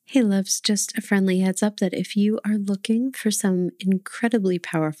Hey loves, just a friendly heads up that if you are looking for some incredibly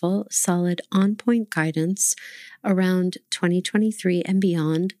powerful, solid, on-point guidance around 2023 and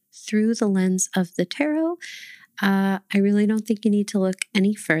beyond through the lens of the tarot, I really don't think you need to look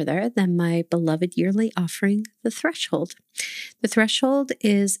any further than my beloved yearly offering, The Threshold. The Threshold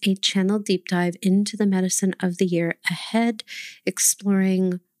is a channel deep dive into the medicine of the year ahead,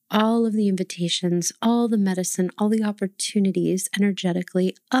 exploring all of the invitations, all the medicine, all the opportunities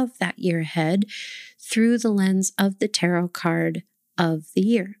energetically of that year ahead through the lens of the tarot card of the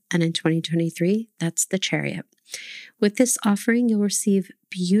year. And in 2023, that's the Chariot. With this offering, you'll receive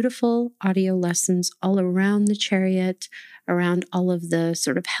beautiful audio lessons all around the Chariot, around all of the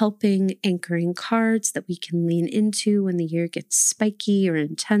sort of helping, anchoring cards that we can lean into when the year gets spiky or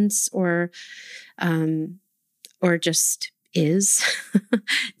intense or just is,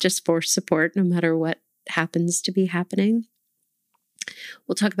 just for support, no matter what happens to be happening.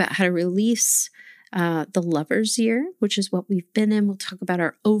 We'll talk about how to release the Lover's Year, which is what we've been in. We'll talk about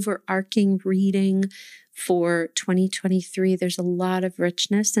our overarching reading for 2023. There's a lot of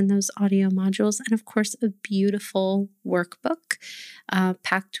richness in those audio modules. And of course, a beautiful workbook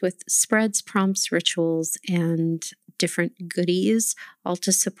packed with spreads, prompts, rituals, and different goodies, all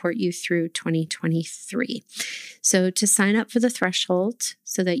to support you through 2023. So to sign up for the Threshold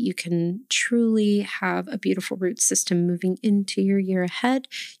so that you can truly have a beautiful root system moving into your year ahead,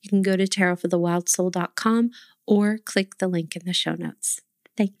 you can go to tarotforthewildsoul.com or click the link in the show notes.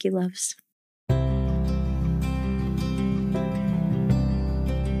 Thank you, loves.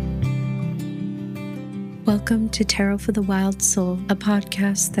 Welcome to Tarot for the Wild Soul, a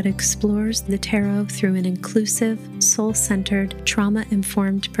podcast that explores the tarot through an inclusive, soul-centered,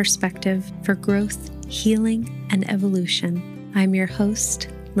 trauma-informed perspective for growth, healing, and evolution. I'm your host,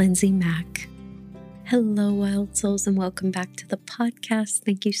 Lindsay Mack. Hello, Wild Souls, and welcome back to the podcast.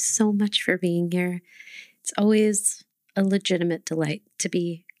 Thank you so much for being here. It's always a legitimate delight to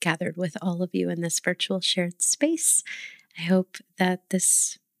be gathered with all of you in this virtual shared space. I hope that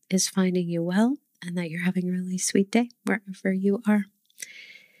this is finding you well, and that you're having a really sweet day wherever you are.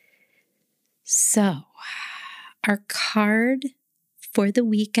 So, our card for the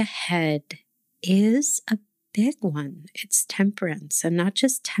week ahead is a big one. It's Temperance, and not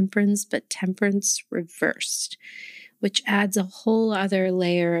just Temperance, but Temperance reversed, which adds a whole other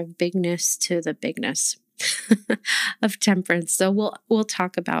layer of bigness to the bigness of Temperance. So we'll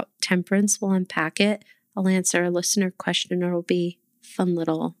talk about Temperance. We'll unpack it. I'll answer a listener question. It'll be fun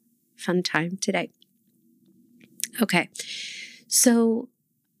time today. Okay, so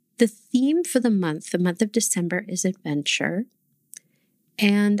the theme for the month of December, is adventure.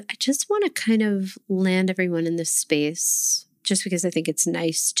 And I just want to kind of land everyone in this space, just because I think it's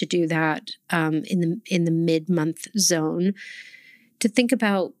nice to do that in the mid-month zone, to think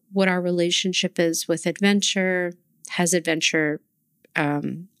about what our relationship is with adventure. Has adventure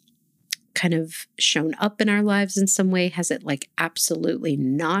kind of shown up in our lives in some way? Has it absolutely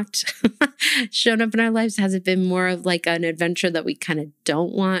not shown up in our lives? Has it been more of an adventure that we kind of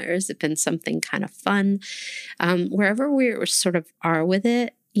don't want, or has it been something kind of fun? Wherever we sort of are with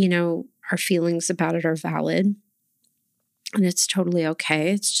it, our feelings about it are valid, and it's totally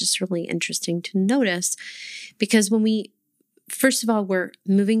okay. It's just really interesting to notice, because first of all, we're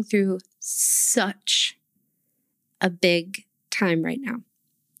moving through such a big time right now.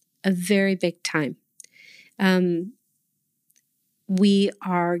 A very big time. We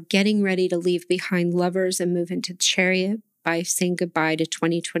are getting ready to leave behind Lovers and move into Chariot by saying goodbye to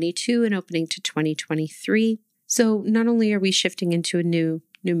 2022 and opening to 2023. So not only are we shifting into a new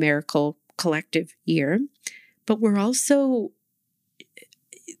numerical collective year, but we're also,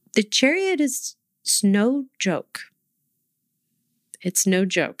 the Chariot is no joke. It's no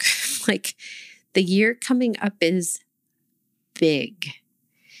joke. The year coming up is big.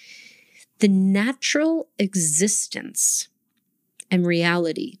 The natural existence and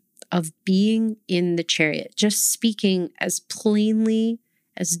reality of being in the Chariot, just speaking as plainly,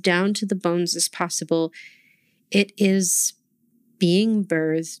 as down to the bones as possible, it is being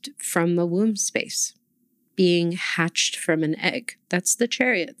birthed from a womb space, being hatched from an egg. That's the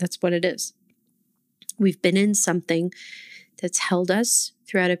Chariot. That's what it is. We've been in something that's held us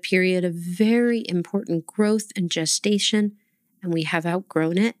throughout a period of very important growth and gestation, and we have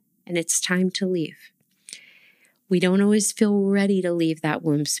outgrown it. And it's time to leave. We don't always feel ready to leave that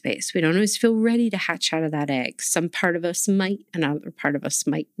womb space. We don't always feel ready to hatch out of that egg. Some part of us might, another part of us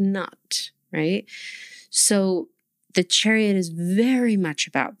might not, right? So the Chariot is very much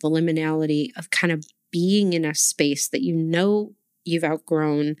about the liminality of kind of being in a space that you've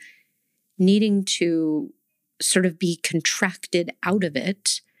outgrown, needing to sort of be contracted out of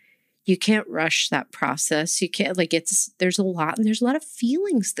it You can't rush that process. You can't, like, there's a lot, and there's a lot of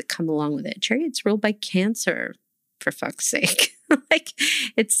feelings that come along with it. Chariot's ruled by Cancer, for fuck's sake. Like,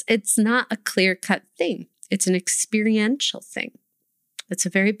 it's not a clear-cut thing. It's an experiential thing. It's a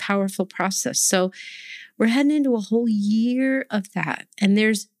very powerful process. So we're heading into a whole year of that, and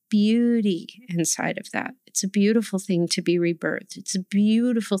there's beauty inside of that. It's a beautiful thing to be rebirthed. It's a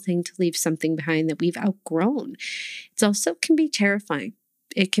beautiful thing to leave something behind that we've outgrown. It also can be terrifying.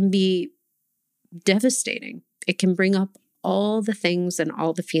 It can be devastating. It can bring up all the things and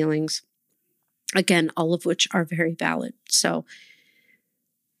all the feelings, again, all of which are very valid. So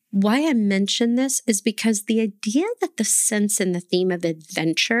why I mention this is because the idea that the sense and the theme of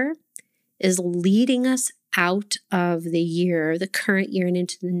adventure is leading us out of the year, the current year, and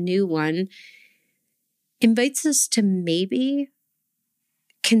into the new one, invites us to maybe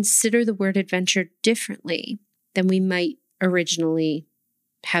consider the word adventure differently than we might originally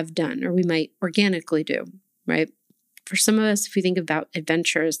have done, or we might organically do, right? For some of us, if we think about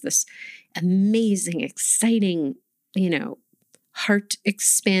adventure as this amazing, exciting, heart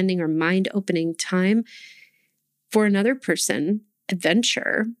expanding or mind opening time, for another person,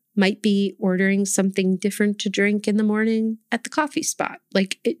 adventure might be ordering something different to drink in the morning at the coffee spot.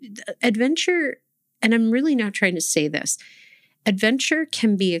 Adventure, and I'm really not trying to say this, adventure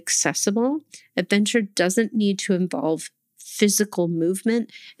can be accessible. Adventure doesn't need to involve physical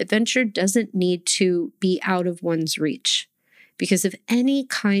movement. Adventure doesn't need to be out of one's reach because of any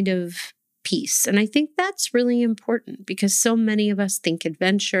kind of peace. And I think that's really important because so many of us think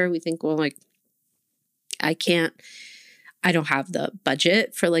adventure. We think, well, like, I don't have the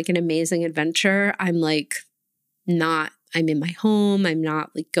budget for like an amazing adventure. I'm in my home. I'm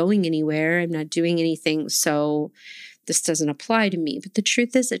not like going anywhere. I'm not doing anything. So this doesn't apply to me. But the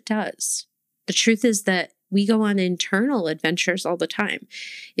truth is it does. The truth is that we go on internal adventures all the time.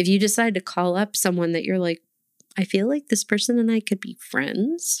 If you decide to call up someone that you're like, I feel like this person and I could be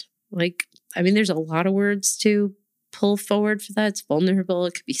friends. There's a lot of words to pull forward for that. It's vulnerable.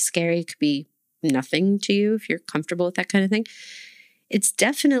 It could be scary. It could be nothing to you if you're comfortable with that kind of thing. It's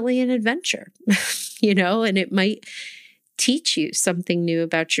definitely an adventure, and it might teach you something new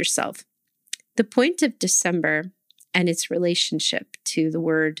about yourself. The point of December and its relationship to the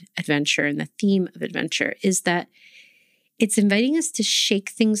word adventure and the theme of adventure is that it's inviting us to shake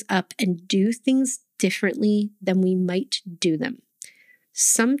things up and do things differently than we might do them.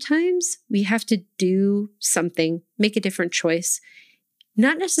 Sometimes we have to do something, make a different choice,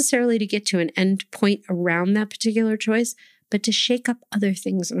 not necessarily to get to an end point around that particular choice, but to shake up other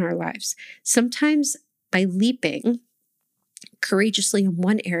things in our lives. Sometimes by leaping courageously in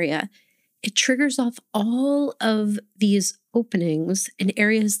one area, it triggers off all of these openings in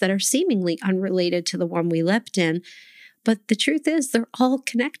areas that are seemingly unrelated to the one we leapt in. But the truth is, they're all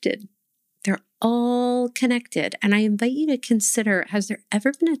connected. They're all connected. And I invite you to consider, has there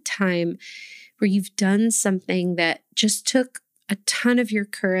ever been a time where you've done something that just took a ton of your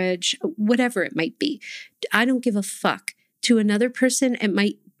courage, whatever it might be? I don't give a fuck. To another person, it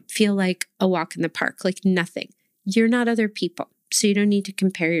might feel like a walk in the park, like nothing. You're not other people, so you don't need to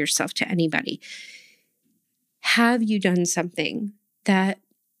compare yourself to anybody. Have you done something that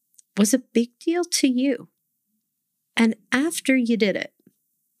was a big deal to you? And after you did it,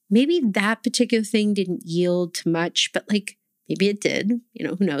 maybe that particular thing didn't yield to much, but maybe it did,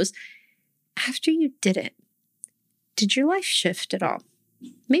 who knows? After you did it, did your life shift at all?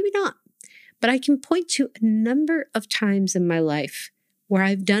 Maybe not. But I can point to a number of times in my life where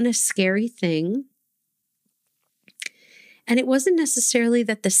I've done a scary thing. And it wasn't necessarily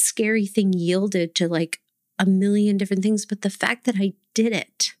that the scary thing yielded to a million different things, but the fact that I did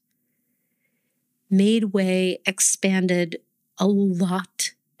it made way, expanded a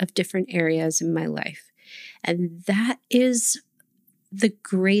lot of different areas in my life. And that is the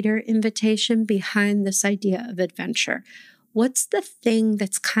greater invitation behind this idea of adventure. What's the thing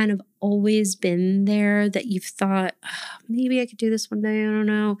that's kind of always been there that you've thought, maybe I could do this one day, I don't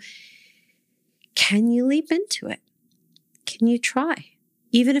know. Can you leap into it? Can you try?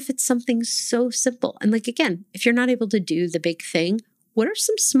 Even if it's something so simple. And again, if you're not able to do the big thing, what are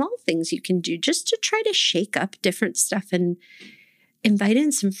some small things you can do just to try to shake up different stuff and invite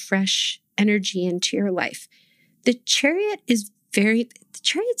in some fresh energy into your life? The Chariot's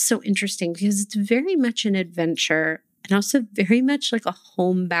so interesting because it's very much an adventure and also very much like a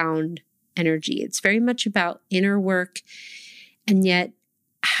homebound energy. It's very much about inner work, and yet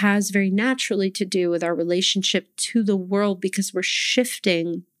has very naturally to do with our relationship to the world because we're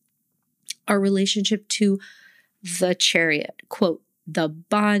shifting our relationship to the Chariot, quote, the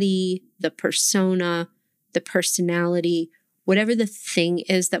body, the persona, the personality. whatever the thing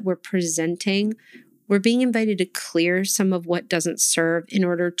is that we're presenting, we're being invited to clear some of what doesn't serve in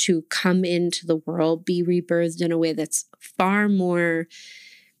order to come into the world, be rebirthed in a way that's far more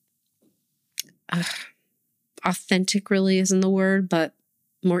authentic, really isn't the word, but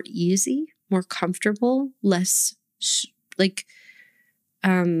more easy, more comfortable, less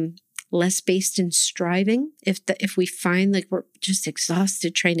less based in striving. If we find like we're just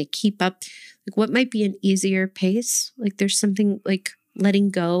exhausted trying to keep up, like what might be an easier pace? Like there's something like letting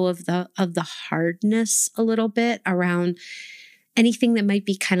go of the hardness a little bit around anything that might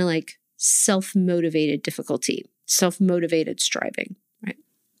be kind of like self-motivated difficulty, self-motivated striving, right?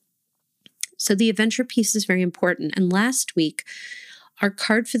 So the adventure piece is very important. And last week, our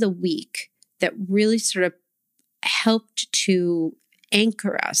card for the week that really sort of helped to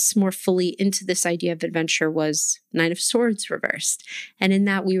anchor us more fully into this idea of adventure was Nine of Swords reversed. And in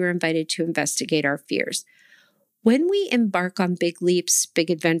that, we were invited to investigate our fears. When we embark on big leaps, big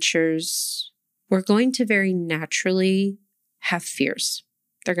adventures, we're going to very naturally have fears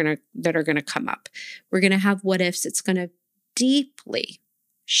that are going to come up. We're going to have what ifs. It's going to deeply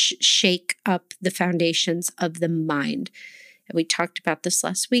shake up the foundations of the mind. And we talked about this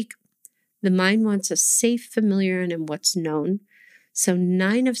last week. The mind wants a safe, familiar, and in what's known. So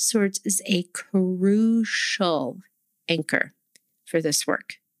Nine of Swords is a crucial anchor for this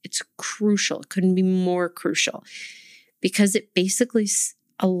work. It's crucial. It couldn't be more crucial because it basically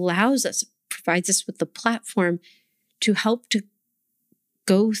allows us, provides us with the platform to help to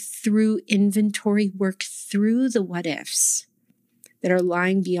go through inventory, work through the what ifs that are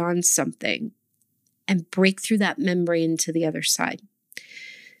lying beyond something and break through that membrane to the other side.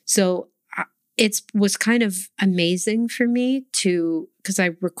 So it was kind of amazing for me because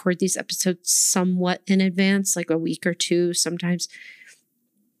I record these episodes somewhat in advance, like a week or two sometimes.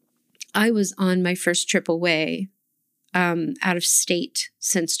 I was on my first trip away out of state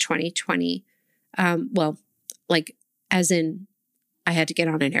since 2020. Like as in I had to get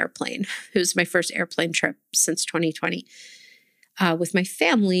on an airplane. It was my first airplane trip since 2020 with my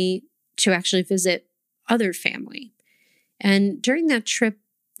family to actually visit other family. And during that trip,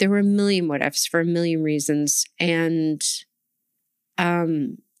 there were a million what ifs for a million reasons. And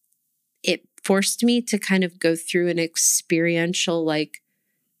it forced me to kind of go through an experiential, like,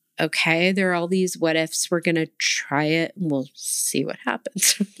 okay, there are all these what ifs. We're going to try it and we'll see what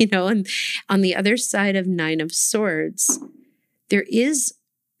happens, and on the other side of Nine of Swords, there is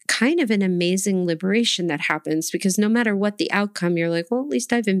kind of an amazing liberation that happens because no matter what the outcome, you're like, well, at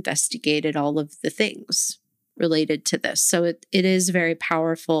least I've investigated all of the things related to this. So it is very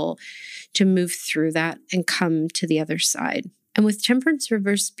powerful to move through that and come to the other side. And with Temperance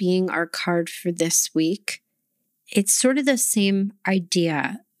Reverse being our card for this week, it's sort of the same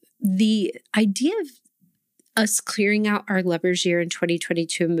idea. The idea of us clearing out our Lover's year in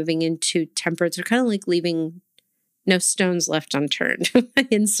 2022 and moving into Temperance are kind of like leaving no stones left unturned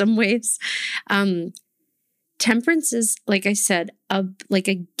in some ways. Temperance is, like I said, like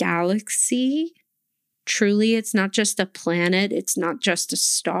a galaxy. Truly, it's not just a planet. It's not just a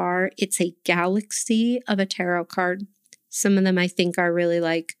star. It's a galaxy of a tarot card. Some of them I think are really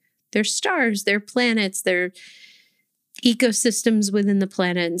like, they're stars, they're planets, they're ecosystems within the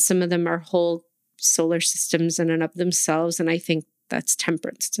planet. And some of them are whole solar systems in and of themselves. And I think that's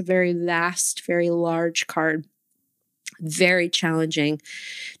Temperance. It's a very vast, very large card. Very challenging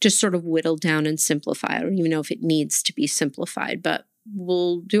to sort of whittle down and simplify. I don't even know if it needs to be simplified, but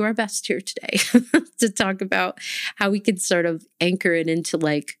we'll do our best here today to talk about how we can sort of anchor it into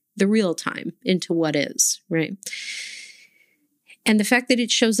like the real time, into what is, right? And the fact that it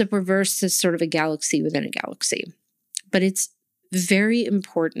shows up reversed is sort of a galaxy within a galaxy. But it's very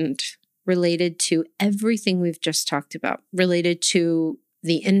important related to everything we've just talked about, related to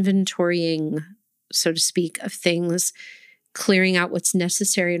the inventorying, so to speak, of things, clearing out what's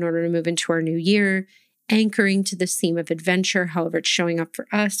necessary in order to move into our new year, anchoring to this theme of adventure, however it's showing up for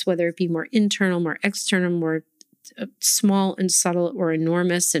us, whether it be more internal, more external, more small and subtle, or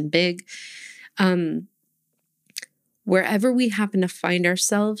enormous and big. Wherever we happen to find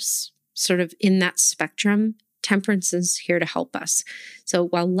ourselves sort of in that spectrum, Temperance is here to help us. So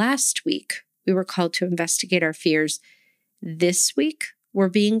while last week we were called to investigate our fears, this week we're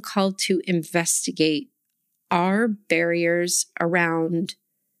being called to investigate our barriers around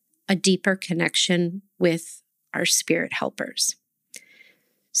a deeper connection with our spirit helpers.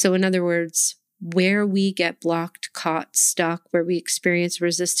 So in other words, where we get blocked, caught, stuck, where we experience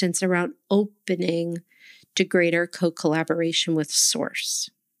resistance around opening to greater co-collaboration with Source.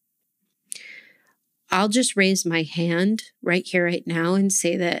 I'll just raise my hand right here, right now, and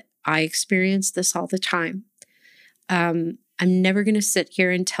say that I experience this all the time. I'm never going to sit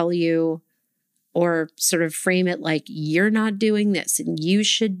here and tell you or sort of frame it like you're not doing this and you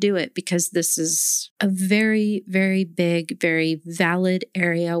should do it, because this is a very, very big, very valid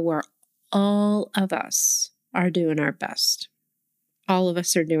area where all of us are doing our best. All of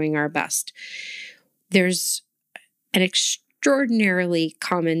us are doing our best. There's an extraordinarily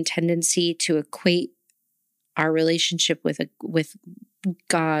common tendency to equate our relationship with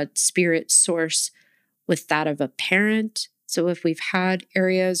God, spirit, source, with that of a parent. So if we've had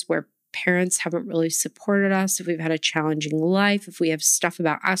areas where parents haven't really supported us, if we've had a challenging life, if we have stuff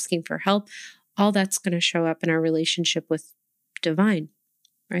about asking for help, all that's going to show up in our relationship with divine,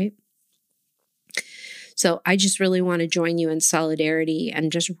 right? So I just really want to join you in solidarity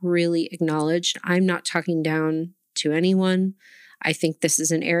and just really acknowledge I'm not talking down to anyone. I think this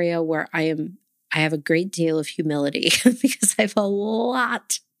is an area where I have a great deal of humility because I have a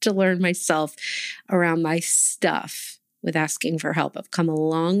lot to learn myself around my stuff with asking for help. I've come a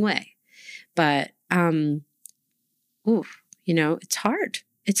long way, but, it's hard.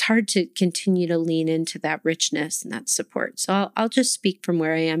 It's hard to continue to lean into that richness and that support. So I'll just speak from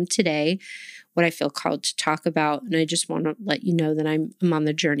where I am today, what I feel called to talk about. And I just want to let you know that I'm on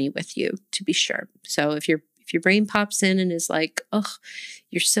the journey with you, to be sure. So if your brain pops in and is like, oh,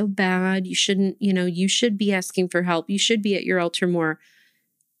 you're so bad, you shouldn't, you should be asking for help, you should be at your altar more,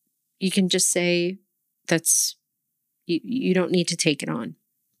 you can just say you don't need to take it on.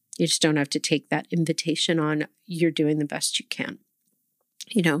 You just don't have to take that invitation on. You're doing the best you can.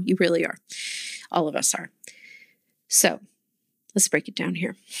 You really are. All of us are. So let's break it down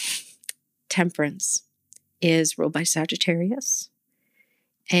here. Temperance is ruled by Sagittarius.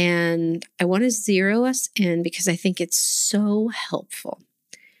 And I want to zero us in because I think it's so helpful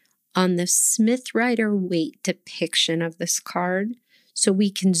on the Smith Rider-Waite depiction of this card, so we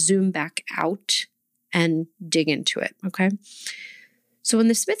can zoom back out and dig into it, okay? So in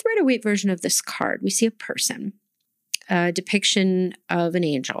the Smith Rider-Waite version of this card, we see a person, a depiction of an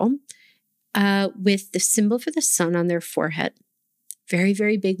angel with the symbol for the sun on their forehead. Very,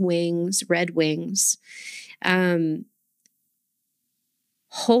 very big wings, red wings,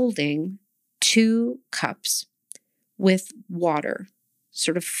 holding 2 cups with water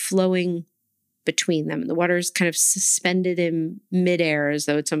sort of flowing between them. The water is kind of suspended in midair as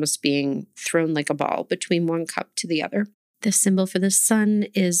though it's almost being thrown like a ball between one cup to the other. The symbol for the sun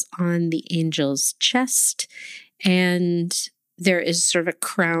is on the angel's chest, and there is sort of a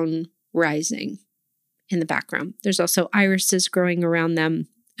crown rising in the background. There's also irises growing around them.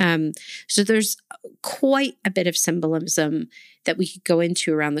 So there's quite a bit of symbolism that we could go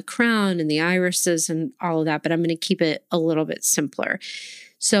into around the crown and the irises and all of that, but I'm going to keep it a little bit simpler.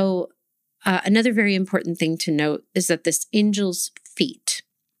 So another very important thing to note is that this angel's feet.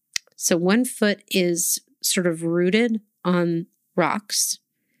 So one foot is sort of rooted on rocks.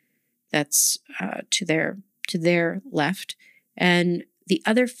 That's to their left. And the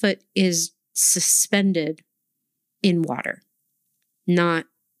other foot is suspended in water, not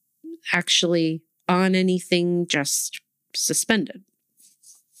actually on anything, just suspended.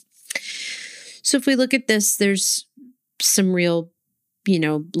 So if we look at this, there's some real,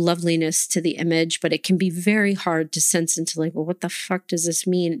 loveliness to the image, but it can be very hard to sense into like, well, what the fuck does this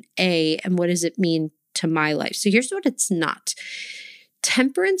mean? And what does it mean to my life? So here's what it's not.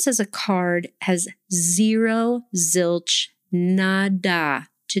 Temperance as a card has zero, zilch, nada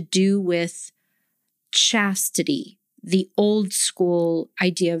to do with chastity, the old school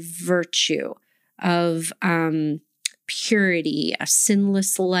idea of virtue, of purity, a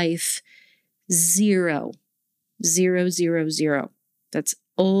sinless life. 0, 0, 0, 0. That's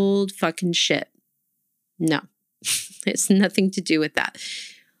old fucking shit. No, it's nothing to do with that.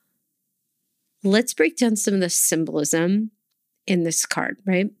 Let's break down some of the symbolism in this card,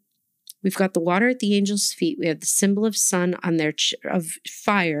 right? We've got the water at the angel's feet. We have the symbol of sun on their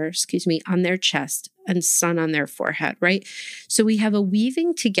fire on their chest, and sun on their forehead, right? So we have a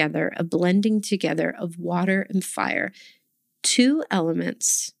weaving together, a blending together of water and fire, 2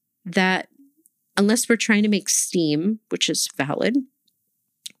 elements that, unless we're trying to make steam, which is valid,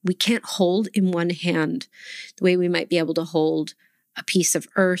 we can't hold in one hand the way we might be able to hold a piece of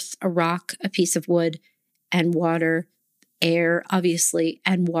earth, a rock, a piece of wood, and water, air, obviously,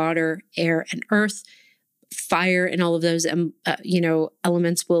 and water, air, and earth. Fire and all of those,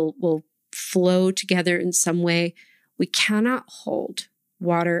 elements will flow together in some way. We cannot hold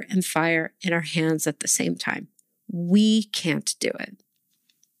water and fire in our hands at the same time. We can't do it,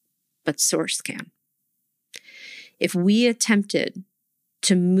 but Source can. If we attempted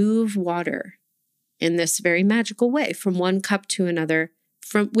to move water in this very magical way from one cup to another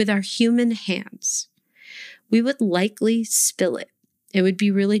with our human hands, we would likely spill it. It would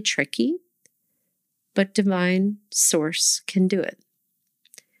be really tricky, but divine source can do it.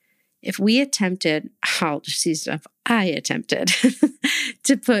 If we attempted, I'll just use stuff, I attempted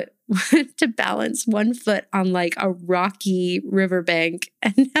to balance one foot on like a rocky riverbank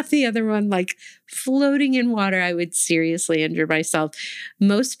and have the other one like floating in water, I would seriously injure myself.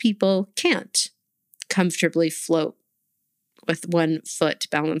 Most people can't comfortably float with one foot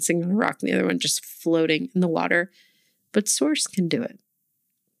balancing on a rock and the other one just floating in the water, but source can do it.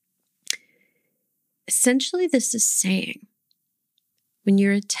 Essentially, this is saying, when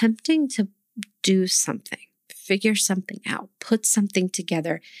you're attempting to do something, figure something out, put something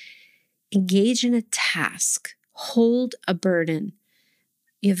together, engage in a task, hold a burden,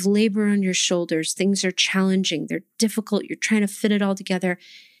 you have labor on your shoulders, things are challenging, they're difficult, you're trying to fit it all together,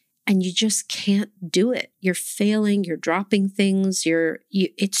 and you just can't do it. You're failing, you're dropping things,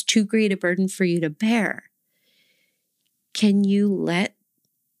 it's too great a burden for you to bear. Can you let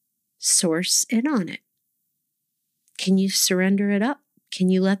source in on it? Can you surrender it up? Can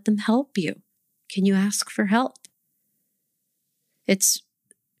you let them help you? Can you ask for help? It's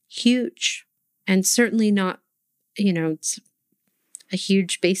huge, and certainly not, it's a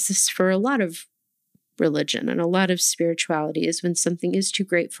huge basis for a lot of religion and a lot of spirituality is when something is too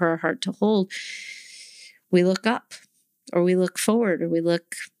great for our heart to hold, we look up or we look forward or we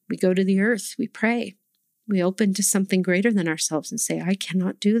go to the earth, we pray, we open to something greater than ourselves and say, I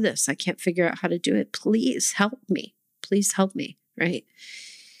cannot do this. I can't figure out how to do it. Please help me. Please help me, right?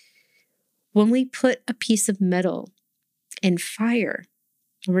 When we put a piece of metal in fire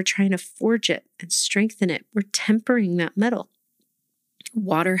and we're trying to forge it and strengthen it, we're tempering that metal.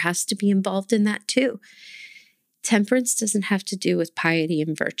 Water has to be involved in that too. Temperance doesn't have to do with piety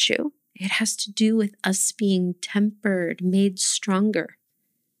and virtue. It has to do with us being tempered, made stronger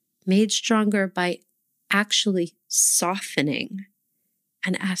by actually softening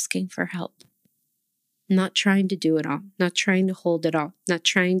and asking for help. Not trying to do it all, not trying to hold it all, not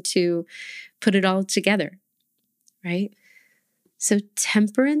trying to put it all together, right? So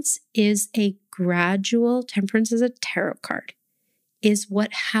temperance is a tarot card, is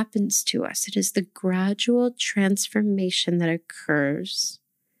what happens to us. It is the gradual transformation that occurs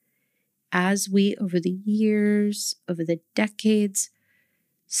as we, over the years, over the decades,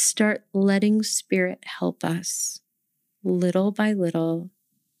 start letting Spirit help us little by little,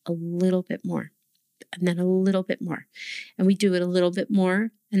 a little bit more, and then a little bit more. And we do it a little bit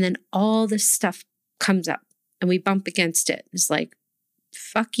more, and then all this stuff comes up and we bump against it. It's like,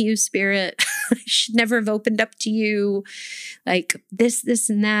 fuck you, Spirit. I should never have opened up to you. Like this,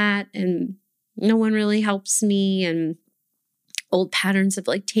 and that. And no one really helps me. And old patterns of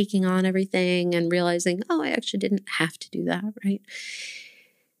like taking on everything and realizing, oh, I actually didn't have to do that, right?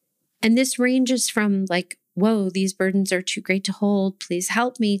 And this ranges from like, whoa, these burdens are too great to hold. Please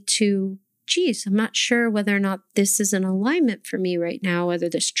help me, to, geez, I'm not sure whether or not this is in alignment for me right now, whether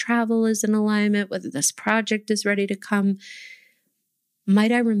this travel is in alignment, whether this project is ready to come.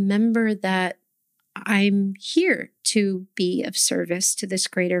 Might I remember that I'm here to be of service to this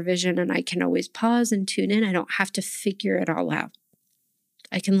greater vision, and I can always pause and tune in. I don't have to figure it all out.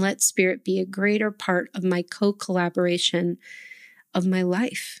 I can let Spirit be a greater part of my co-collaboration of my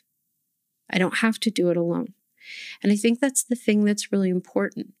life. I don't have to do it alone. And I think that's the thing that's really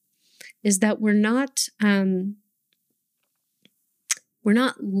important, is that we're not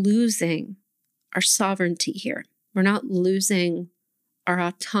losing our sovereignty here. We're not losing our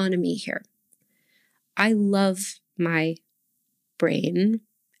autonomy here. I love my brain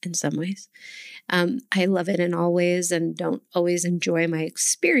in some ways. I love it in all ways and don't always enjoy my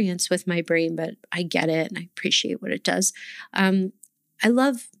experience with my brain, but I get it and I appreciate what it does. I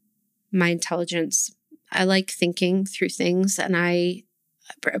love my intelligence. I like thinking through things and I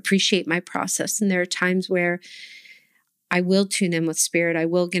appreciate my process. And there are times where I will tune in with Spirit. I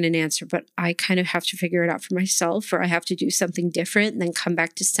will get an answer, but I kind of have to figure it out for myself, or I have to do something different and then come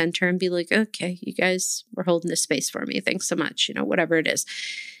back to center and be like, okay, you guys were holding this space for me. Thanks so much. Whatever it is.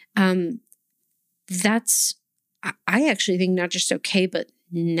 That's, I actually think not just okay, but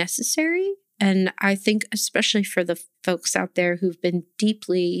necessary. And I think especially for the folks out there who've been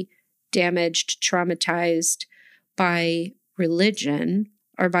deeply damaged, traumatized by religion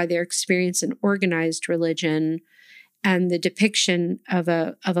or by their experience in organized religion, and the depiction of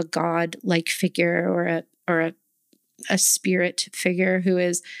a God-like figure or a spirit figure who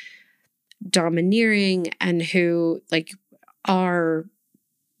is domineering and who, like, our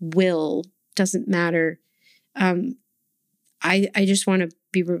will doesn't matter. I just want to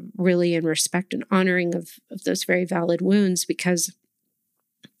be really in respect and honoring of those very valid wounds, because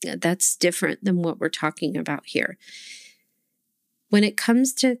That's different than what we're talking about here. When it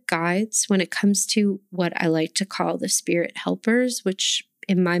comes to guides, when it comes to what I like to call the spirit helpers, which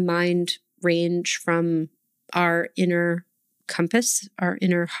in my mind range from our inner compass, our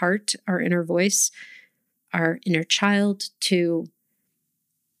inner heart, our inner voice, our inner child, to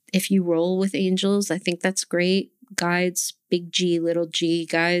if you roll with angels, I think that's great. Guides, big G, little g,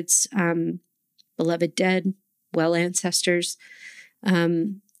 guides, beloved dead, well ancestors,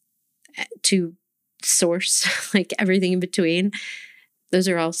 to source, like everything in between. Those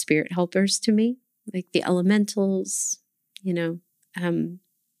are all spirit helpers to me, like the elementals,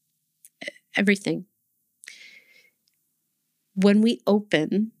 everything. When we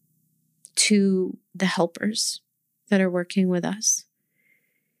open to the helpers that are working with us,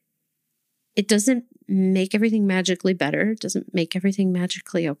 it doesn't make everything magically better. It doesn't make everything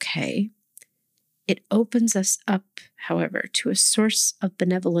magically okay. It opens us up, however, to a source of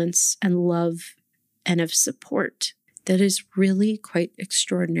benevolence and love and of support that is really quite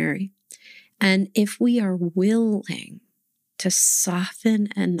extraordinary. And if we are willing to soften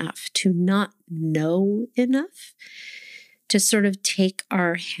enough, to not know enough, to sort of take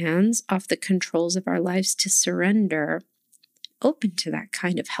our hands off the controls of our lives, to surrender, open to that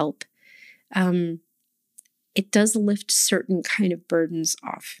kind of help, it does lift certain kind of burdens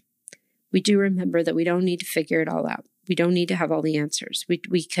off. We do remember that we don't need to figure it all out. We don't need to have all the answers.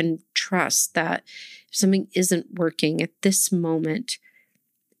 We can trust that if something isn't working at this moment,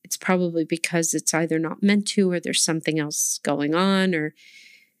 it's probably because it's either not meant to, or there's something else going on, or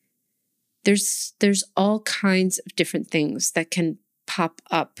there's all kinds of different things that can pop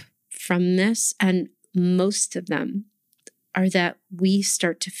up from this. And most of them are that we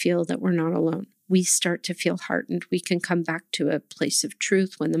start to feel that we're not alone. We start to feel heartened. We can come back to a place of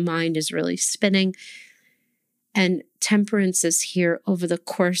truth when the mind is really spinning. And temperance is here over the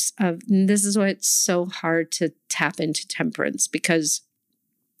course of, and this is why it's so hard to tap into temperance, because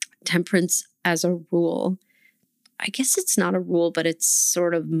temperance as a rule, I guess it's not a rule, but it's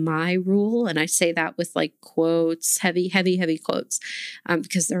sort of my rule. And I say that with like quotes, heavy quotes,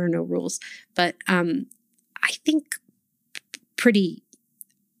 because there are no rules. But I think pretty,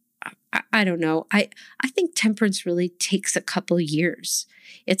 I don't know. I think temperance really takes a couple years.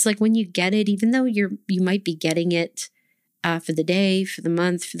 It's like when you get it, even though you might be getting it for the day, for the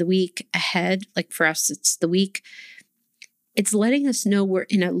month, for the week ahead, like for us, it's the week. It's letting us know we're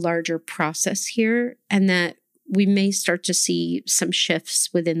in a larger process here, and that we may start to see some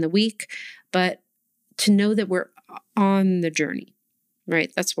shifts within the week, but to know that we're on the journey,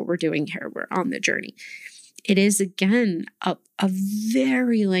 right? That's what we're doing here. We're on the journey. It is, again, a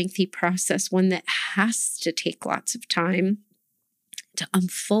very lengthy process, one that has to take lots of time to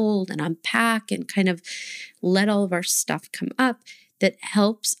unfold and unpack and kind of let all of our stuff come up, that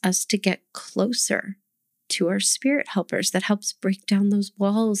helps us to get closer to our spirit helpers, that helps break down those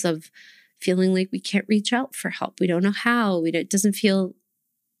walls of feeling like we can't reach out for help. We don't know how. It doesn't feel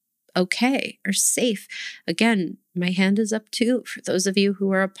okay or safe. Again, my hand is up too for those of you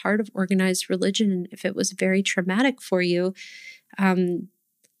who are a part of organized religion. And if it was very traumatic for you,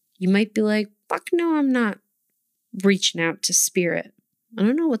 you might be like, fuck no, I'm not reaching out to spirit. I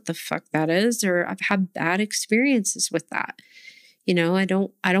don't know what the fuck that is, or I've had bad experiences with that. I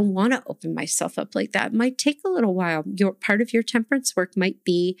don't want to open myself up like that. It might take a little while. Your part of your temperance work might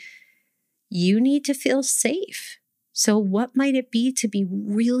be you need to feel safe. So what might it be to be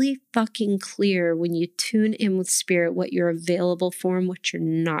really fucking clear when you tune in with spirit, what you're available for and what you're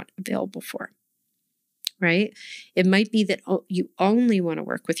not available for, right? It might be that you only want to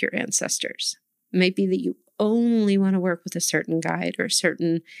work with your ancestors. It might be that you only want to work with a certain guide or a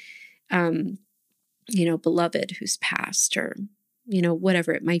certain, beloved who's passed, or,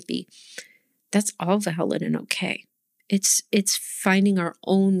 whatever it might be. That's all valid and okay. It's finding our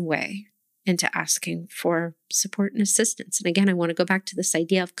own way into asking for support and assistance. And again, I want to go back to this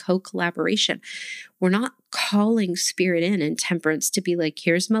idea of co-collaboration. We're not calling spirit in temperance to be like,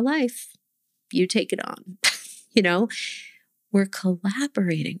 here's my life, you take it on. We're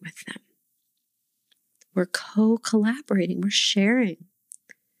collaborating with them. We're co-collaborating. We're sharing.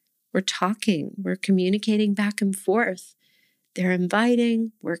 We're talking. We're communicating back and forth. They're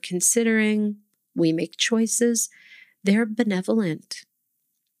inviting. We're considering. We make choices. They're benevolent.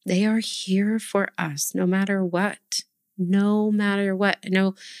 They are here for us no matter what. No matter what. I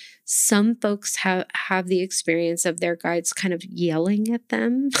know some folks have the experience of their guides kind of yelling at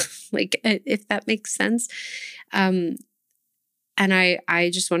them, like, if that makes sense. And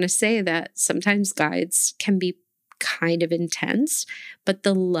I just want to say that sometimes guides can be kind of intense, but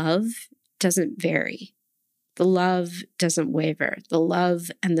the love doesn't vary. The love doesn't waver. The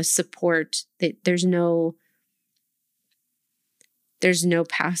love and the support, there's no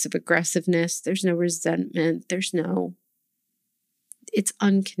passive aggressiveness. There's no resentment. It's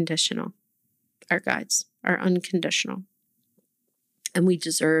unconditional. Our guides are unconditional. And we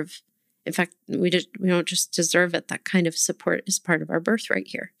deserve, in fact, we don't just deserve it. That kind of support is part of our birthright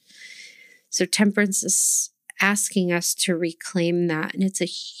here. So temperance is asking us to reclaim that. And it's a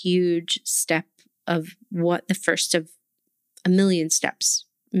huge step of the first of a million steps,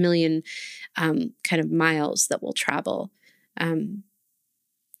 kind of miles that we'll travel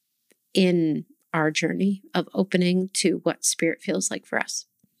in our journey of opening to what spirit feels like for us,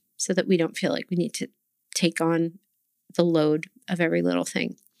 so that we don't feel like we need to take on the load of every little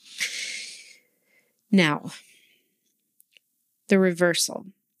thing. Now, the reversal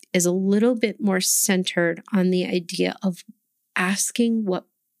is a little bit more centered on the idea of asking what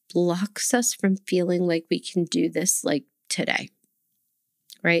blocks us from feeling like we can do this like today,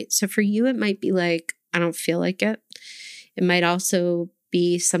 right? So for you, it might be like, I don't feel like it. It might also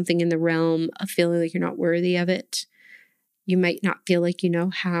be something in the realm of feeling like you're not worthy of it. You might not feel like you know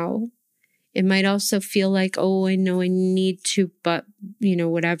how. It might also feel like, oh, I know I need to, but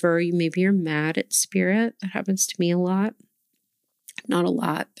whatever. Maybe you're mad at spirit. That happens to me a lot. Not a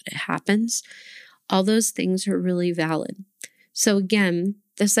lot, but it happens. All those things are really valid. So again,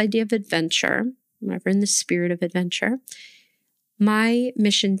 this idea of adventure, whenever in the spirit of adventure, my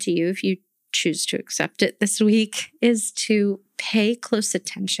mission to you, if you choose to accept it this week, is to pay close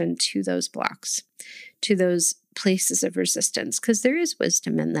attention to those blocks, to those places of resistance, because there is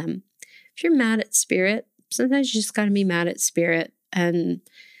wisdom in them. If you're mad at spirit, sometimes you just got to be mad at spirit and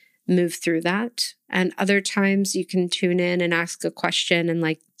move through that. And other times you can tune in and ask a question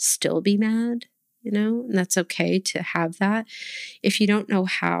and still be mad, and that's okay to have that. If you don't know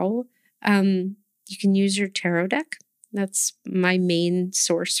how, you can use your tarot deck. That's my main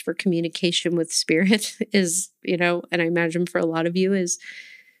source for communication with spirit is, and I imagine for a lot of you is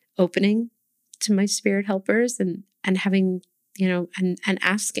opening to my spirit helpers and having, and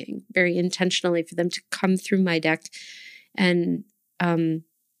asking very intentionally for them to come through my deck and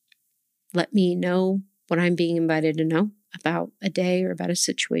let me know what I'm being invited to know about a day or about a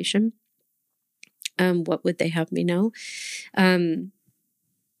situation. What would they have me know?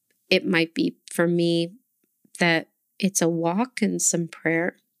 It might be for me that it's a walk and some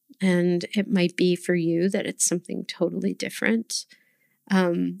prayer, and it might be for you that it's something totally different.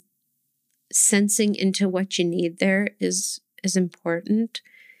 Sensing into what you need there is important.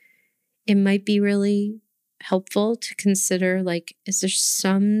 It might be really helpful to consider, is there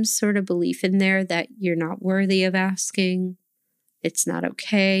some sort of belief in there that you're not worthy of asking? It's not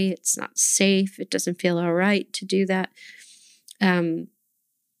okay. It's not safe. It doesn't feel all right to do that.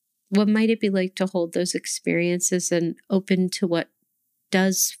 What might it be like to hold those experiences and open to what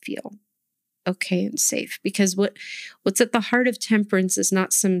does feel okay and safe? Because what's at the heart of temperance is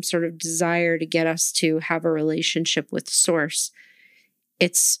not some sort of desire to get us to have a relationship with source.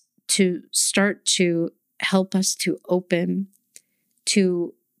 It's to start to help us to open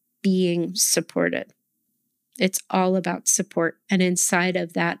to being supported. It's all about support. And inside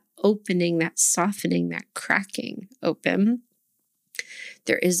of that opening, that softening, that cracking open,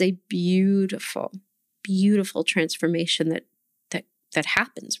 there is a beautiful, beautiful transformation that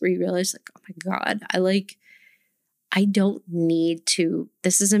happens where you realize oh my God, I don't need to,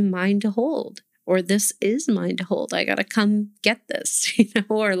 this isn't mine to hold, or this is mine to hold. I got to come get this,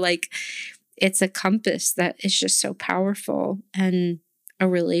 or it's a compass that is just so powerful, and a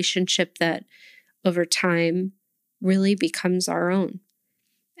relationship that over time really becomes our own.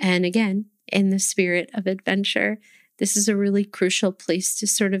 And again, in the spirit of adventure, this is a really crucial place to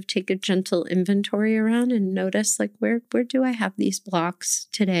sort of take a gentle inventory around and notice where do I have these blocks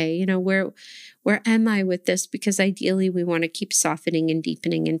today? Where am I with this? Because ideally we want to keep softening and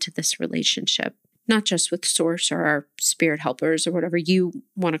deepening into this relationship, not just with source or our spirit helpers or whatever you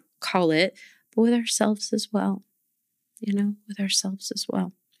want to call it, but with ourselves as well, with ourselves as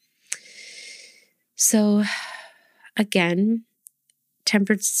well. So again,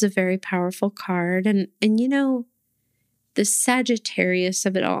 temperance is a very powerful card. And the Sagittarius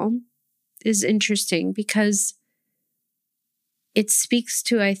of it all is interesting because it speaks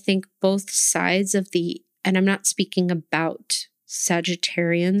to, I think, both sides of and I'm not speaking about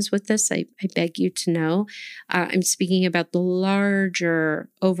Sagittarians with this, I beg you to know. I'm speaking about the larger,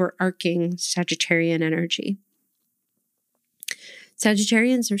 overarching Sagittarian energy.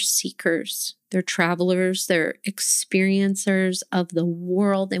 Sagittarians are seekers. They're travelers. They're experiencers of the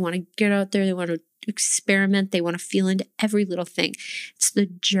world. They want to get out there. They want to experiment. They want to feel into every little thing. It's the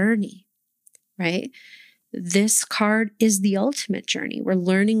journey, right? This card is the ultimate journey. We're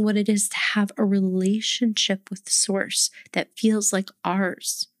learning what it is to have a relationship with the source that feels like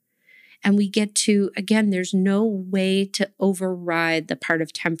ours. And we get to, again, there's no way to override the part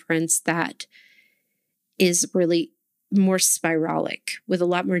of temperance that is really more spiralic, with a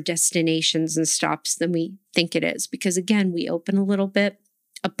lot more destinations and stops than we think it is. Because again, we open a little bit,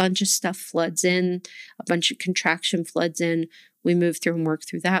 a bunch of stuff floods in, a bunch of contraction floods in. We move through and work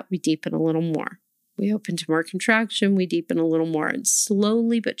through that. We deepen a little more. We open to more contraction, we deepen a little more. And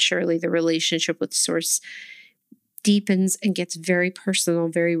slowly but surely, the relationship with Source deepens and gets very personal,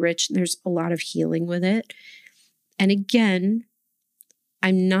 very rich. And there's a lot of healing with it. And again,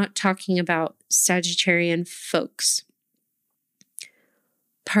 I'm not talking about Sagittarian folks.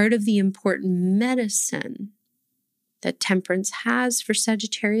 Part of the important medicine that temperance has for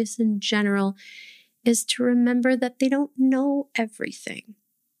Sagittarius in general is to remember that they don't know everything,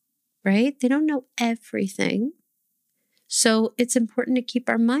 right? They don't know everything. So it's important to keep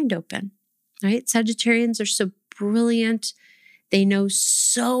our mind open, right? Sagittarians are so brilliant. They know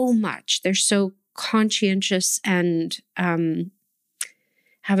so much. They're so conscientious and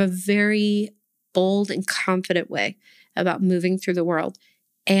have a very bold and confident way about moving through the world.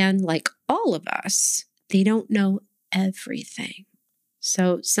 And like all of us, they don't know everything.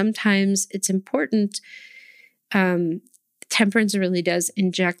 So sometimes it's important. Temperance really does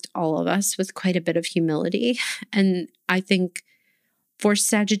inject all of us with quite a bit of humility. And I think for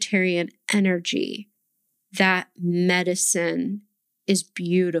Sagittarian energy, that medicine is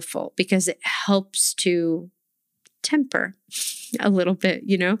beautiful because it helps to temper a little bit,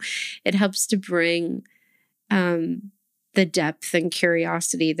 it helps to bring the depth and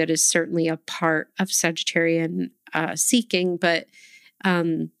curiosity that is certainly a part of Sagittarian seeking, but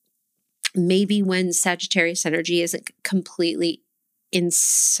maybe when Sagittarius energy isn't completely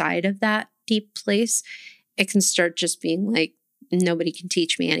inside of that deep place, it can start just being like, nobody can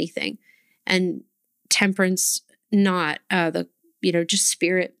teach me anything. And temperance, not just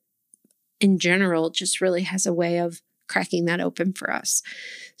spirit in general, just really has a way of cracking that open for us.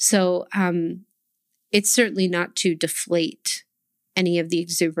 So it's certainly not to deflate any of the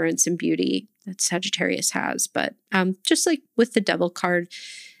exuberance and beauty that Sagittarius has, but just like with the Devil card,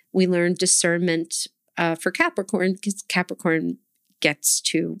 we learn discernment for Capricorn, because Capricorn gets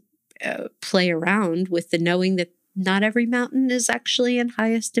to play around with the knowing that not every mountain is actually in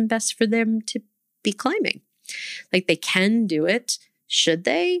highest and best for them to be climbing. Like they can do it. Should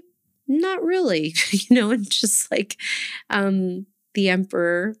they? Not really, and just like the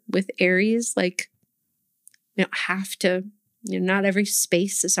Emperor with Aries, like you don't have to, not every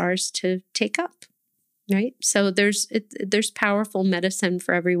space is ours to take up, right? So there's powerful medicine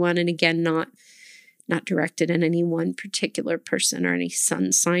for everyone. And again, not directed in any one particular person or any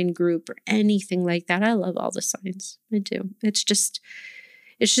sun sign group or anything like that. I love all the signs. I do. It's just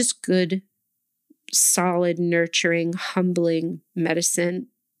good, solid, nurturing, humbling medicine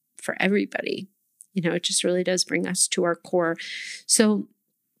for everybody. It just really does bring us to our core. So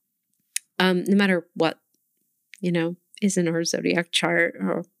no matter what, is in our zodiac chart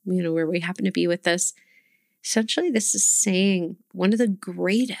or, where we happen to be with this, essentially this is saying one of the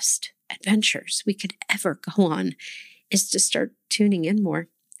greatest adventures we could ever go on is to start tuning in more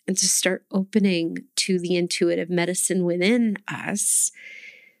and to start opening to the intuitive medicine within us.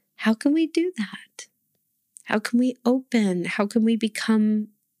 How can we do that? How can we open? How can we become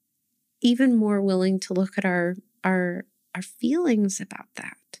even more willing to look at our feelings about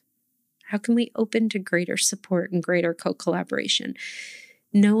that? How can we open to greater support and greater co-collaboration,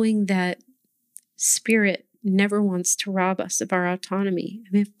 knowing that spirit never wants to rob us of our autonomy? I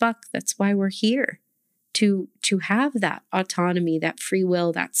mean, that's why we're here, to have that autonomy, that free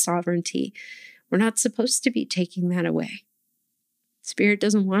will, that sovereignty. We're not supposed to be taking that away. Spirit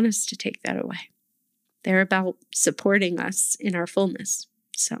doesn't want us to take that away. They're about supporting us in our fullness.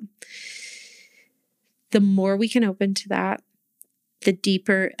 So the more we can open to that, the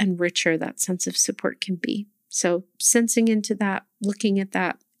deeper and richer that sense of support can be. So sensing into that, looking at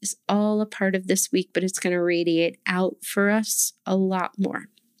that is all a part of this week, but it's going to radiate out for us a lot more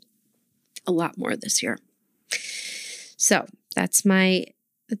this year. So that's my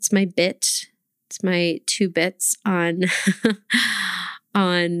bit. It's my 2 bits on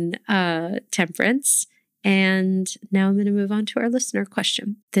temperance. And now I'm going to move on to our listener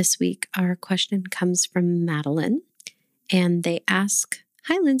question. This week, our question comes from Madeline, and they ask,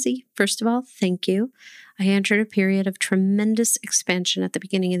 "Hi, Lindsay. First of all, thank you. I entered a period of tremendous expansion at the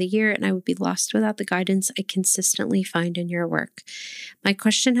beginning of the year, and I would be lost without the guidance I consistently find in your work. My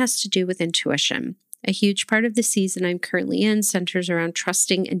question has to do with intuition. A huge part of the season I'm currently in centers around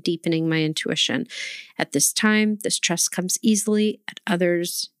trusting and deepening my intuition. At this time, this trust comes easily, at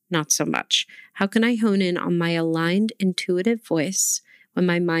others, not so much. How can I hone in on my aligned, intuitive voice when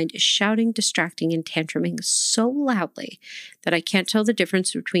my mind is shouting, distracting, and tantruming so loudly that I can't tell the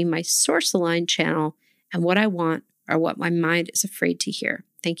difference between my source-aligned channel and what I want or what my mind is afraid to hear?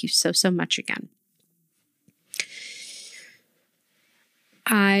 Thank you so, so much again.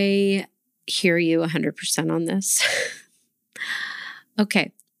 I hear you 100% on this.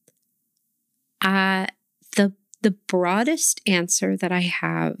 Okay. The broadest answer that I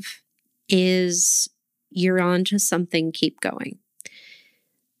have is you're on to something, keep going.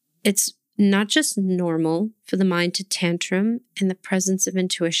 It's not just normal for the mind to tantrum in the presence of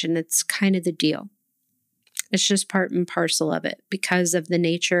intuition. It's kind of the deal. It's just part and parcel of it because of the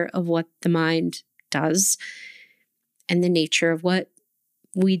nature of what the mind does and the nature of what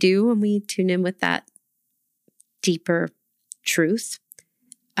we do when we tune in with that deeper truth.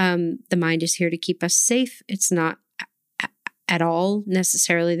 The mind is here to keep us safe. It's not at all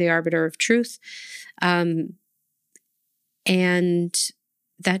necessarily the arbiter of truth. And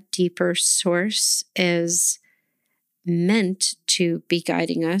that deeper source is meant to be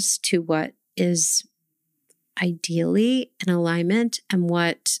guiding us to what is ideally in alignment and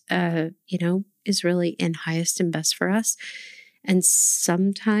what, is really in highest and best for us. And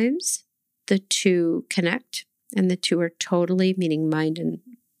sometimes the two connect and the two are totally, meaning mind and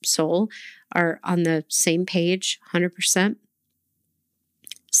soul, are on the same page, 100%.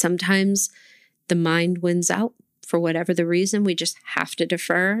 Sometimes the mind wins out for whatever the reason. We just have to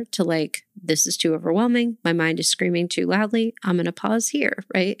defer to this is too overwhelming. My mind is screaming too loudly. I'm going to pause here,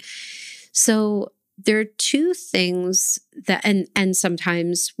 right? So there are two things that, and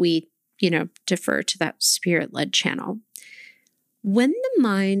sometimes we, defer to that spirit-led channel. When the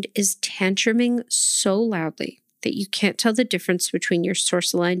mind is tantruming so loudly that you can't tell the difference between your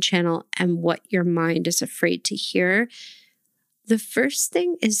source-aligned channel and what your mind is afraid to hear, the first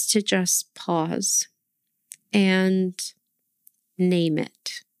thing is to just pause and name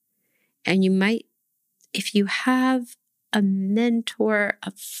it. And you might, if you have a mentor,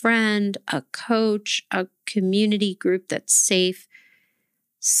 a friend, a coach, a community group that's safe,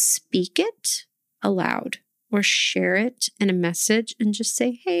 speak it aloud or share it in a message and just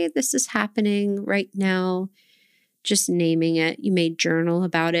say, hey, this is happening right now. Just naming it. You may journal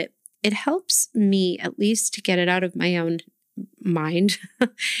about it. It helps me at least to get it out of my own mind,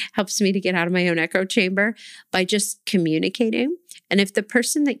 helps me to get out of my own echo chamber by just communicating. And if the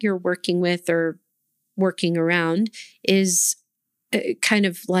person that you're working with or working around is kind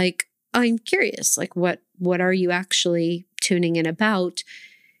of like, I'm curious, what are you actually tuning in about?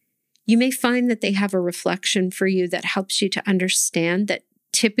 You may find that they have a reflection for you that helps you to understand that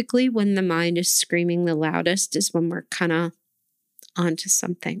typically when the mind is screaming the loudest is when we're kind of onto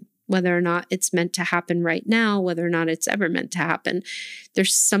something, whether or not it's meant to happen right now, whether or not it's ever meant to happen.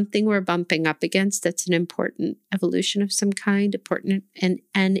 There's something we're bumping up against that's an important evolution of some kind, important and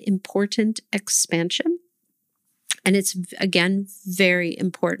an important expansion. And it's, again, very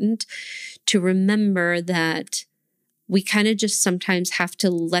important to remember that we kind of just sometimes have to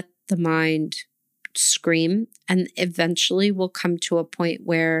let the mind scream, and eventually we'll come to a point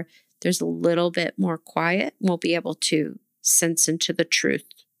where there's a little bit more quiet. We'll be able to sense into the truth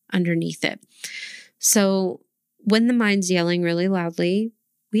underneath it. So when the mind's yelling really loudly,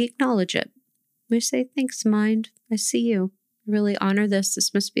 we acknowledge it. We say, thanks, mind. I see you. I really honor this.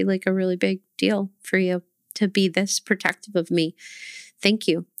 This must be a really big deal for you to be this protective of me. Thank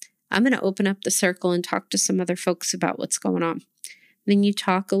you. I'm going to open up the circle and talk to some other folks about what's going on. Then you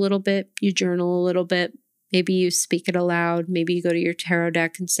talk a little bit, you journal a little bit, maybe you speak it aloud, maybe you go to your tarot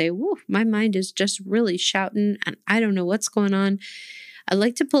deck and say, whoa, my mind is just really shouting and I don't know what's going on. I'd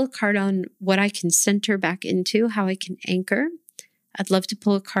like to pull a card on what I can center back into, how I can anchor. I'd love to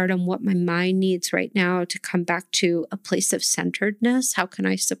pull a card on what my mind needs right now to come back to a place of centeredness. How can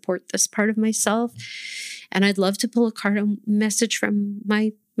I support this part of myself? And I'd love to pull a card on message from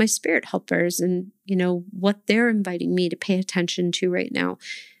my spirit helpers and, what they're inviting me to pay attention to right now.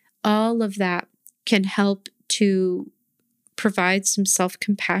 All of that can help to provide some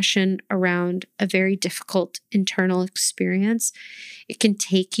self-compassion around a very difficult internal experience. It can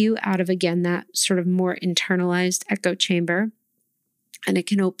take you out of, again, that sort of more internalized echo chamber, and it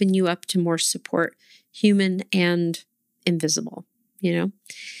can open you up to more support, human and invisible,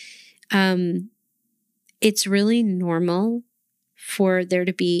 It's really normal for there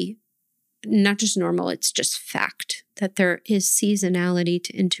to be, not just normal, it's just fact, that there is seasonality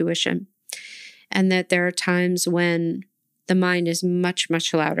to intuition, and that there are times when the mind is much,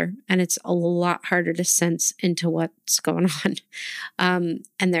 much louder, and it's a lot harder to sense into what's going on.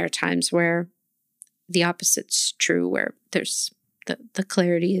 And there are times where the opposite's true, where there's the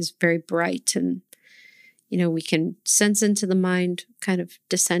clarity is very bright, and we can sense into the mind kind of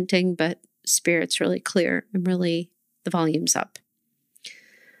dissenting, but spirit's really clear and really the volume's up.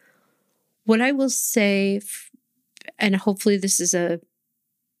 What I will say, and hopefully this is a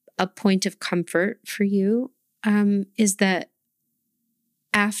point of comfort for you, is that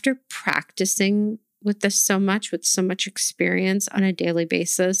after practicing with this with so much experience on a daily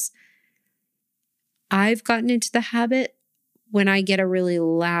basis, I've gotten into the habit, when I get a really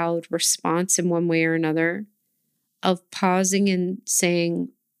loud response in one way or another, of pausing and saying,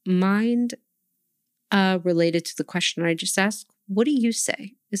 mind, related to the question I just asked, what do you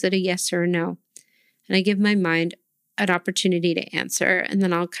say? Is it a yes or a no? And I give my mind an opportunity to answer. And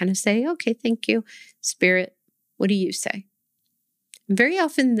then I'll kind of say, okay, thank you. Spirit, what do you say? And very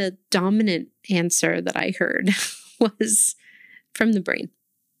often the dominant answer that I heard was from the brain,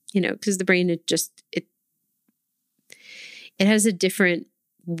 because the brain, it has a different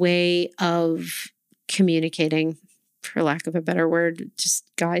way of communicating, for lack of a better word. Just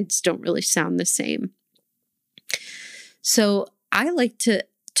guides don't really sound the same. So I like to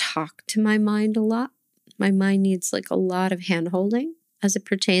talk to my mind a lot. My mind needs a lot of hand-holding as it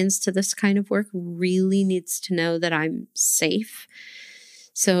pertains to this kind of work, really needs to know that I'm safe.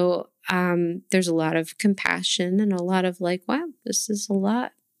 So there's a lot of compassion and a lot of wow, this is a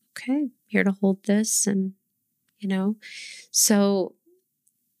lot. Okay, here to hold this. And, so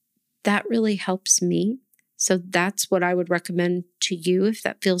that really helps me. So that's what I would recommend to you, if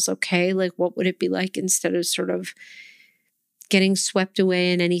that feels okay. What would it be like, instead of sort of getting swept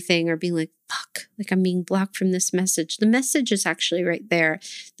away in anything or being fuck, I'm being blocked from this message. The message is actually right there.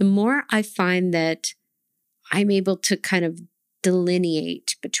 The more I find that I'm able to kind of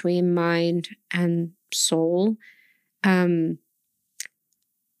delineate between mind and soul, the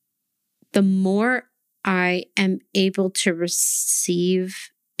more I am able to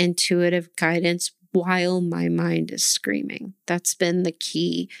receive intuitive guidance while my mind is screaming. That's been the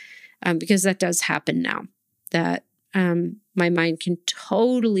key, because that does happen now, that my mind can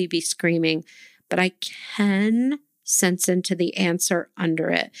totally be screaming, but I can sense into the answer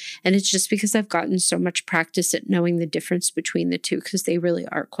under it. And it's just because I've gotten so much practice at knowing the difference between the two, because they really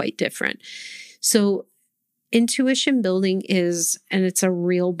are quite different. So intuition building is, and it's a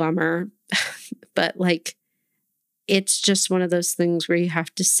real bummer, but it's just one of those things where you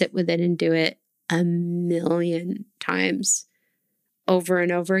have to sit with it and do it a million times over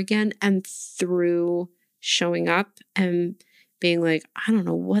and over again. And through showing up and being I don't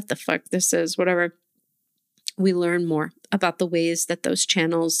know what the fuck this is, whatever, we learn more about the ways that those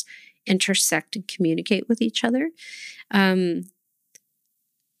channels intersect and communicate with each other.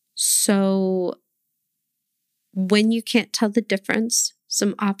 So when you can't tell the difference,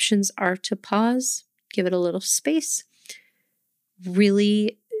 some options are to pause, give it a little space,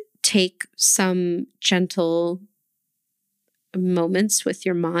 really take some gentle moments with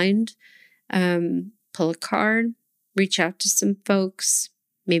your mind, pull a card, reach out to some folks,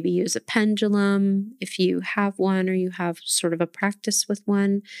 maybe use a pendulum if you have one, or you have sort of a practice with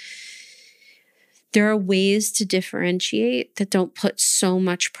one. There are ways to differentiate that don't put so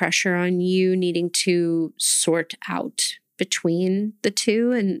much pressure on you needing to sort out between the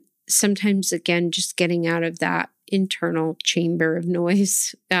two. And sometimes, again, just getting out of that internal chamber of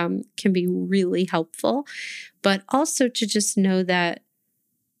noise can be really helpful. But also to just know that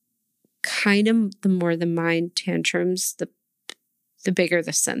kind of the more the mind tantrums, the bigger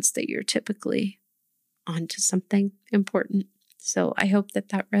the sense that you're typically onto something important. So I hope that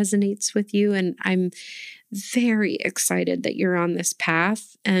resonates with you. And I'm very excited that you're on this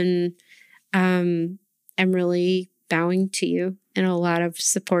path. And I'm really bowing to you in a lot of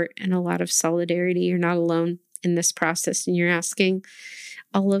support and a lot of solidarity. You're not alone in this process, and you're asking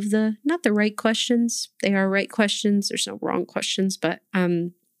all of not the right questions. They are right questions. There's no wrong questions, but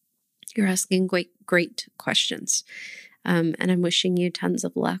you're asking great questions. And I'm wishing you tons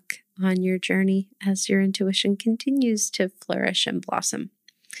of luck on your journey as your intuition continues to flourish and blossom.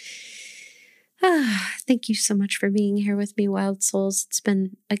 Thank you so much for being here with me, Wild Souls. It's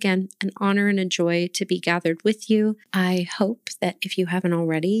been, again, an honor and a joy to be gathered with you. I hope that if you haven't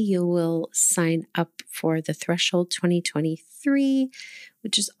already, you will sign up for the Threshold 2023,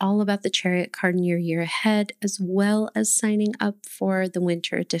 which is all about the Chariot card in your year ahead, as well as signing up for the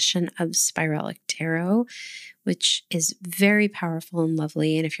winter edition of Spiralic Tarot, which is very powerful and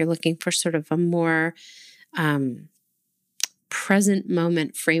lovely. And if you're looking for sort of a more present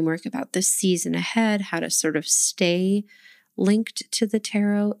moment framework about this season ahead, how to sort of stay linked to the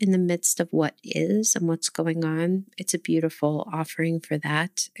tarot in the midst of what is and what's going on. It's a beautiful offering for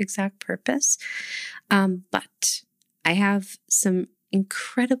that exact purpose. But I have some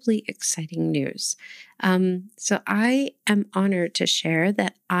incredibly exciting news. So I am honored to share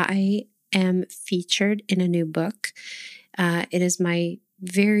that I am featured in a new book. It is my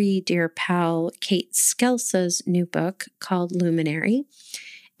very dear pal, Kate Skelsa's new book called Luminary.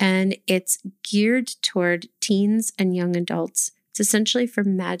 And it's geared toward teens and young adults. It's essentially for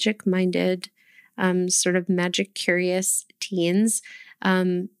magic-minded, sort of magic-curious teens.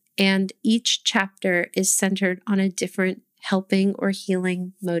 And each chapter is centered on a different helping or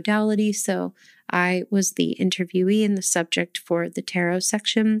healing modality. So I was the interviewee and the subject for the tarot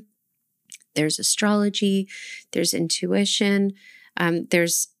section. There's astrology, there's intuition,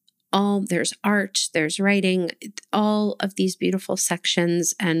 there's art, there's writing, all of these beautiful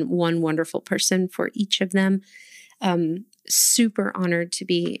sections, and one wonderful person for each of them. Super honored to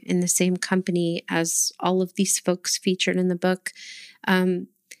be in the same company as all of these folks featured in the book.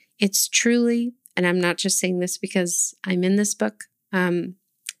 It's truly, and I'm not just saying this because I'm in this book, it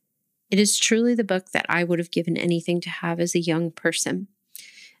is truly the book that I would have given anything to have as a young person.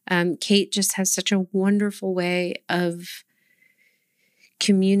 Kate just has such a wonderful way of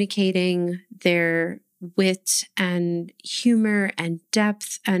communicating their wit and humor and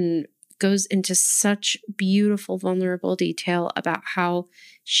depth, and goes into such beautiful, vulnerable detail about how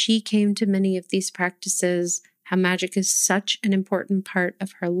she came to many of these practices, how magic is such an important part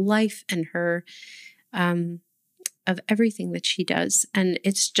of her life and her, of everything that she does. And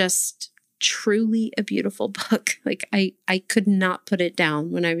it's just truly a beautiful book. Like I could not put it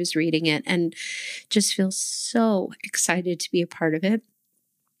down when I was reading it, and just feel so excited to be a part of it.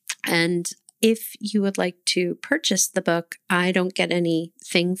 And if you would like to purchase the book, I don't get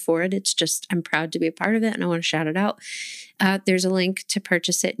anything for it. It's just, I'm proud to be a part of it and I want to shout it out. There's a link to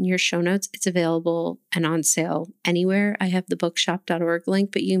purchase it in your show notes. It's available and on sale anywhere. I have the bookshop.org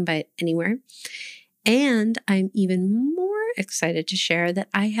link, but you can buy it anywhere. And I'm even more excited to share that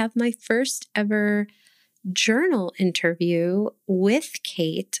I have my first ever journal interview with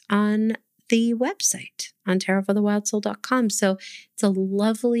Kate on the website, on tarotforthewildsoul.com. So it's a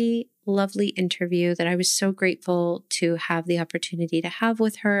lovely, lovely interview that I was so grateful to have the opportunity to have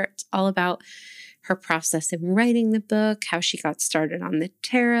with her. It's all about her process in writing the book, how she got started on the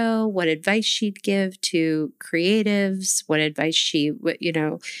tarot, what advice she'd give to creatives, what advice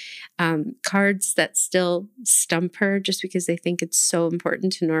cards that still stump her just because they think it's so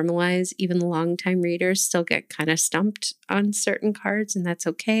important to normalize. Even longtime readers still get kind of stumped on certain cards, and that's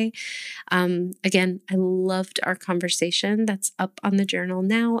okay. Again, I loved our conversation. That's up on the journal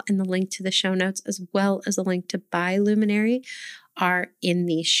now, and the link to the show notes, as well as a link to buy Luminary, are in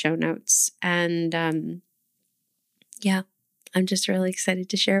these show notes. And I'm just really excited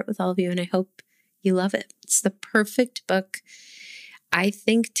to share it with all of you, and I hope you love it. It's the perfect book, I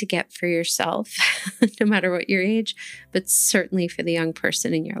think, to get for yourself, no matter what your age, but certainly for the young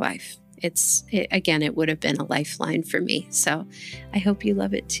person in your life. It would have been a lifeline for me. So I hope you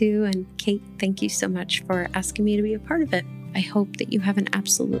love it too. And Kate, thank you so much for asking me to be a part of it. I hope that you have an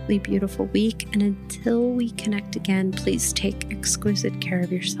absolutely beautiful week. And until we connect again, please take exquisite care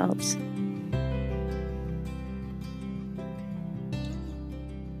of yourselves.